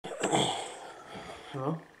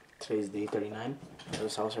Hello, today's day 39. I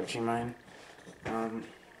was searching mine. Um,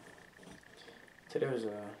 Today was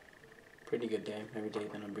a pretty good day. Every day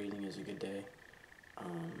that I'm breathing is a good day.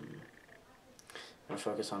 I'm gonna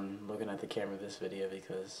focus on looking at the camera this video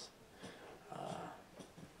because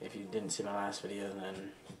if you didn't see my last video,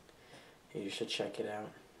 then you should check it out.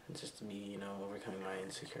 Just to be, overcoming my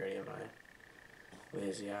insecurity of my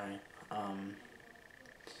lazy eye.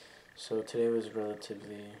 So today was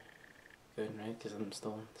relatively good, right? Because I'm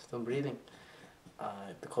still breathing.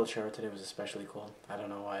 The cold shower today was especially cold. I don't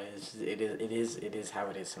know why. It is how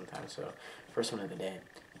it is sometimes. So first one of the day,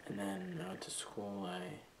 and then I went to school. I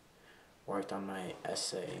worked on my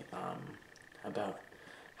essay about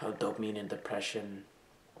how dopamine and depression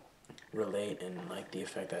relate, and like the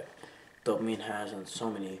effect that dopamine has on so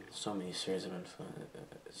many spheres of influence.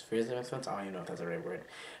 Spheres of influence. I don't even know if that's the right word,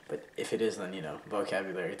 but if it is, then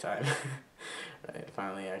vocabulary time. Right.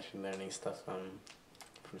 Finally, actually learning stuff from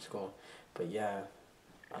school. But yeah,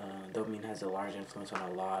 dopamine has a large influence on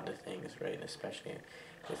a lot of things, right? Especially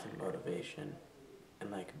with motivation and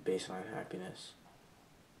like baseline happiness.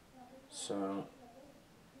 So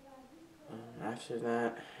after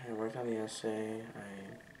that, I worked on the essay.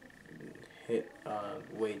 I hit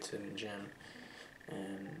weights in the gym,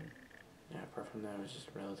 and yeah, apart from that, it was just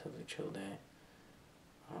a relatively chill day.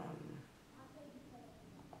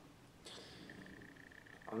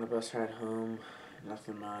 On the bus ride home,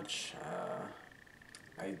 nothing much.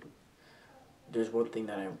 There's one thing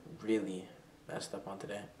that I really messed up on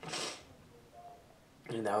today,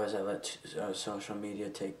 and that was I let social media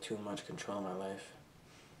take too much control of my life.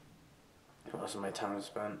 Most of my time is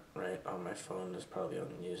spent right on my phone is probably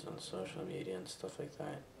used on social media and stuff like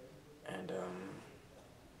that, and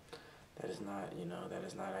that is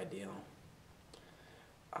not ideal.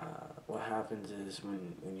 What happens is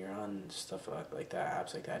when you're on stuff like that,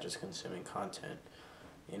 apps like that, just consuming content,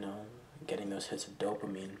 getting those hits of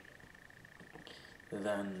dopamine,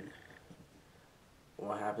 then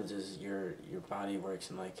what happens is your body works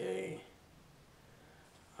in like a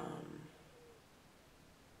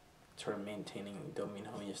sort of maintaining dopamine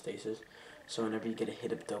homeostasis. So whenever you get a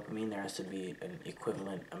hit of dopamine, there has to be an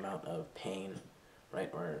equivalent amount of pain, right,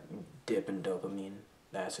 or dip in dopamine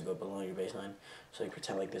that has to go below your baseline. So you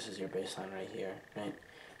pretend like this is your baseline right here, right,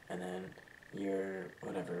 and then you're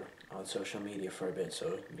whatever on social media for a bit,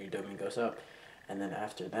 so your dopamine goes up, and then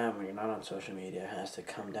after that, when you're not on social media, it has to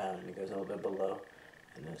come down and it goes a little bit below,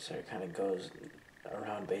 and then so it kind of goes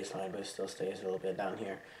around baseline, but it still stays a little bit down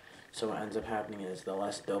here. So what ends up happening is the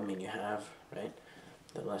less dopamine you have, right,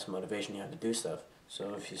 the less motivation you have to do stuff.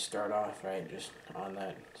 So if you start off, right, just on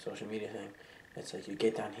that social media thing, it's like you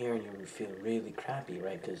get down here and you feel really crappy,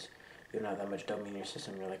 right, because you don't have that much dopamine in your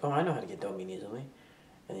system. You're like, oh, I know how to get dopamine easily.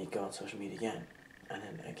 And then you go on social media again, and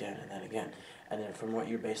then again, and then again. And then from what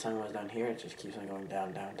your baseline was down here, it just keeps on going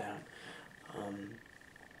down, down, down.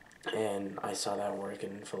 And I saw that work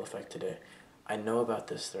in full effect today. I know about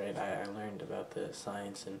this, right? I learned about the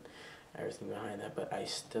science and everything behind that, but I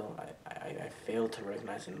still, I failed to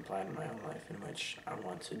recognize and apply it in my own life, in which I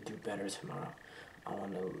want to do better tomorrow. I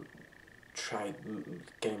want to try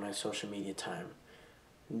getting my social media time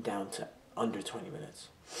down to under 20 minutes.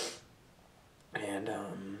 And,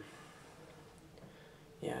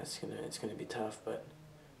 yeah, it's gonna be tough, but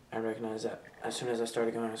I recognize that as soon as I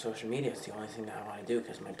started going on social media, it's the only thing that I want to do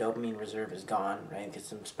because my dopamine reserve is gone, right?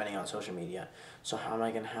 Because I'm spending on social media. So how am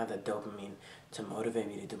I going to have that dopamine to motivate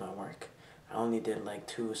me to do my work? I only did like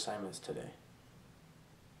 2 assignments today.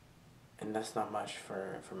 And that's not much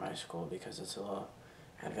for my school because it's a little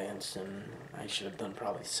advanced and I should have done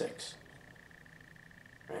probably 6,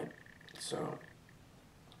 right? So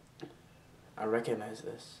I recognize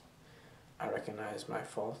this. I recognize my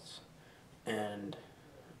faults, and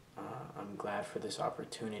I'm glad for this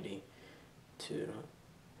opportunity to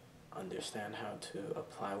understand how to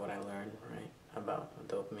apply what I learned, right, about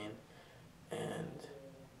dopamine and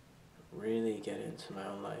really get into my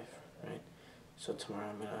own life, right? So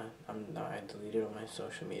tomorrow I deleted all my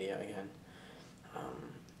social media again,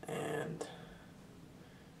 and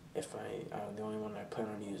if the only one I plan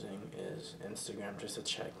on using is Instagram, just to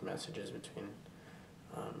check messages between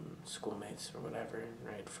schoolmates or whatever,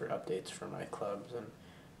 right, for updates for my clubs and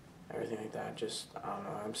everything like that. Just, I don't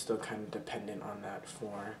know, I'm still kind of dependent on that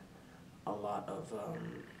for a lot of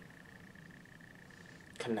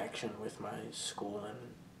connection with my school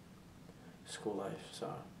and school life.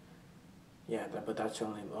 So yeah, but that's the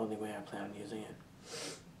only way I plan on using it.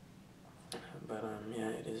 But yeah,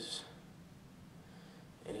 it is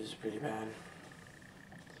pretty bad.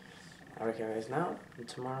 I recognize now, and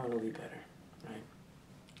tomorrow it'll be better, right?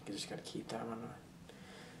 You just gotta keep that one on.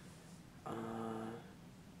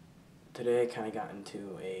 today I kind of got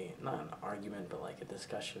into not an argument, but like a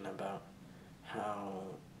discussion about how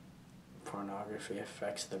pornography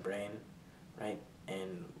affects the brain, right?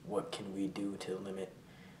 And what can we do to limit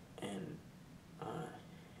and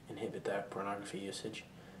inhibit that pornography usage.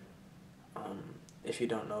 If you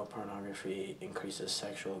don't know, pornography increases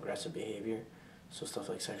sexual aggressive behavior, so stuff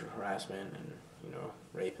like sexual harassment and,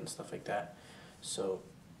 rape and stuff like that. So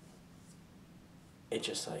it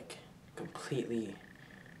just like completely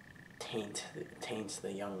taints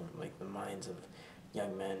the minds of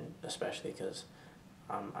young men, especially because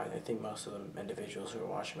I think most of the individuals who are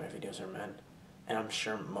watching my videos are men, and I'm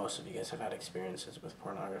sure most of you guys have had experiences with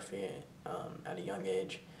pornography at a young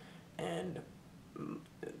age, and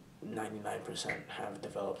 99% have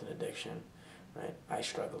developed an addiction, right? I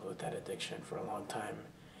struggled with that addiction for a long time,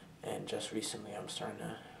 and just recently I'm starting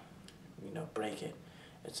to, break it.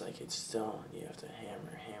 It's like it's still, you have to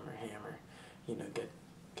hammer,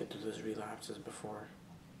 get through those relapses before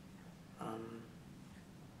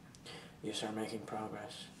you start making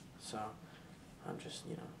progress. So I'm just,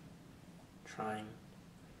 trying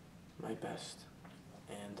my best.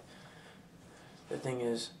 And the thing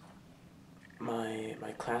is, my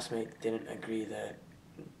classmate didn't agree that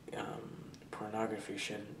pornography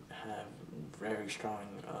should have very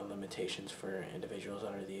strong limitations for individuals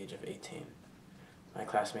under the age of 18. My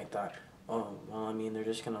classmate thought, oh, well, I mean, they're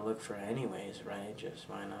just going to look for it anyways, right? Just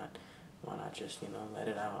why not just, let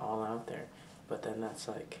it all out there. But then that's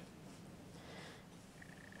like,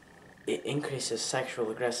 it increases sexual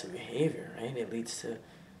aggressive behavior, right? It leads to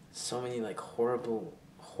so many like horrible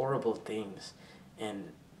things,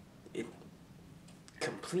 and it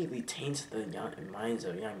completely taints the minds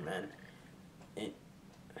of young men.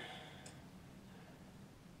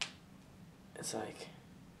 It's like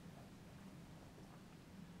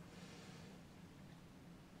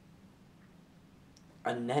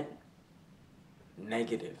a net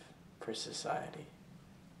negative for society.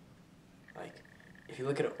 Like, if you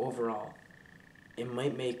look at it overall, it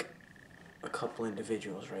might make a couple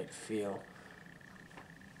individuals, right, feel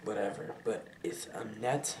whatever, but it's a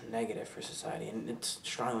net negative for society, and it's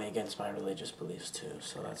strongly against my religious beliefs too,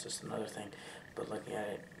 so that's just another thing. But looking at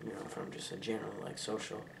it, from just a general, like,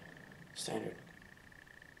 social standard,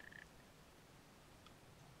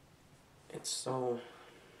 it's so,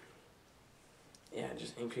 yeah, it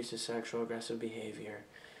just increases sexual aggressive behavior.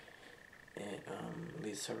 It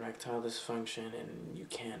leads to erectile dysfunction, and you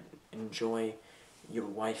can't enjoy your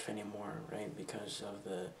wife anymore, right, because of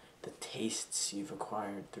the tastes you've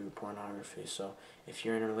acquired through pornography. So if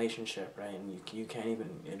you're in a relationship, right, and you can't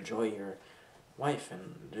even enjoy your wife,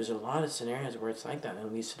 and there's a lot of scenarios where it's like that, and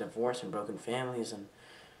it leads to divorce and broken families and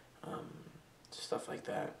stuff like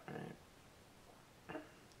that, right?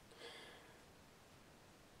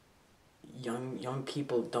 Young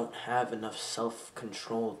people don't have enough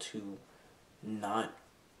self-control to not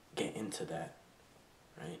get into that,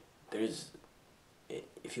 right?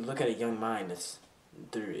 If you look at a young mind, it's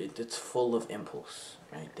full of impulse,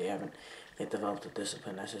 right? They haven't yet developed the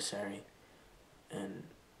discipline necessary, and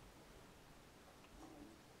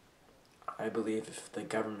I believe if the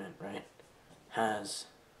government, right, has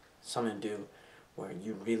something to do where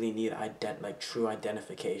you really need true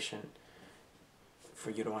identification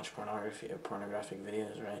for you to watch pornography or pornographic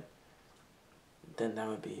videos, right, then that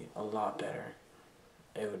would be a lot better.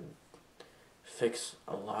 It would fix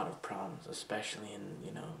a lot of problems, especially in,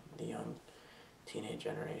 the young teenage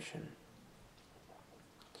generation.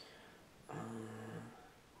 But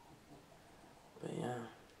yeah.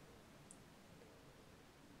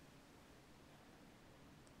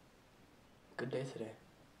 Good day today.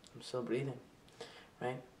 I'm still breathing,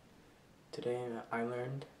 right? Today I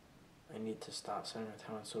learned I need to stop spending my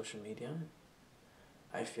time on social media.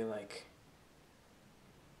 I feel like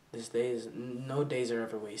no days are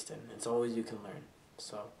ever wasted. It's always you can learn.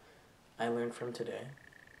 So I learned from today,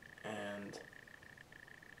 and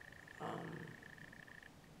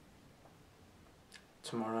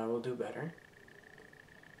tomorrow I will do better.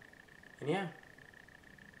 And yeah,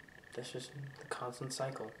 that's just the constant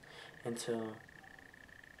cycle until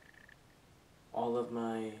all of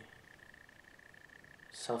my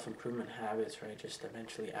self-improvement habits, right, just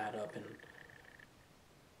eventually add up, and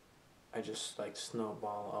I just like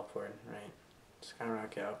snowball upward, right,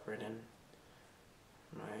 skyrocket upward in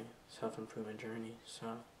my self-improvement journey.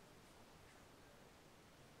 So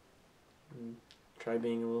try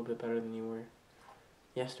being a little bit better than you were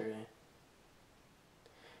yesterday.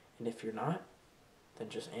 And if you're not, then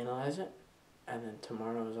just analyze it, and then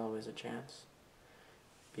tomorrow is always a chance.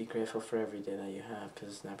 Be grateful for every day that you have, because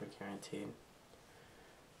it's never guaranteed.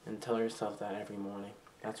 And tell yourself that every morning.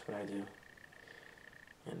 That's what I do.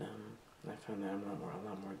 And I found that I'm a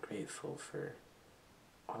lot more grateful for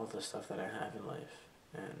all the stuff that I have in life,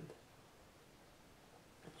 and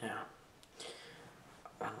yeah.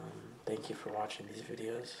 Thank you for watching these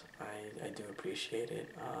videos. I do appreciate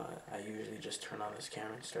it. I usually just turn on this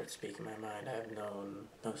camera and start speaking my mind. I have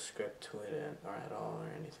no script to it or at all or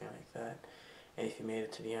anything like that. And if you made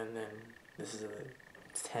it to the end, then this is a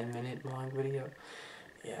 10-minute long video.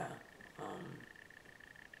 Yeah.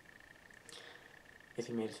 If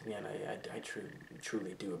you made it to the end, I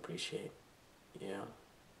truly do appreciate, you know,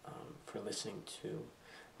 for listening to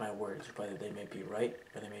my words, whether they may be right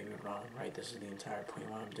or they may be wrong, right? This is the entire point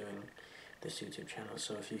why I'm doing this YouTube channel.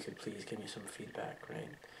 So if you could please give me some feedback, right?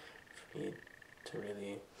 For me to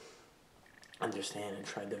really understand and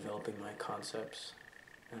try developing my concepts.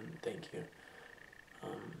 And thank you.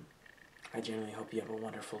 I genuinely hope you have a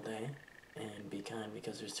wonderful day, and be kind,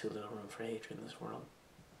 because there's too little room for hatred in this world.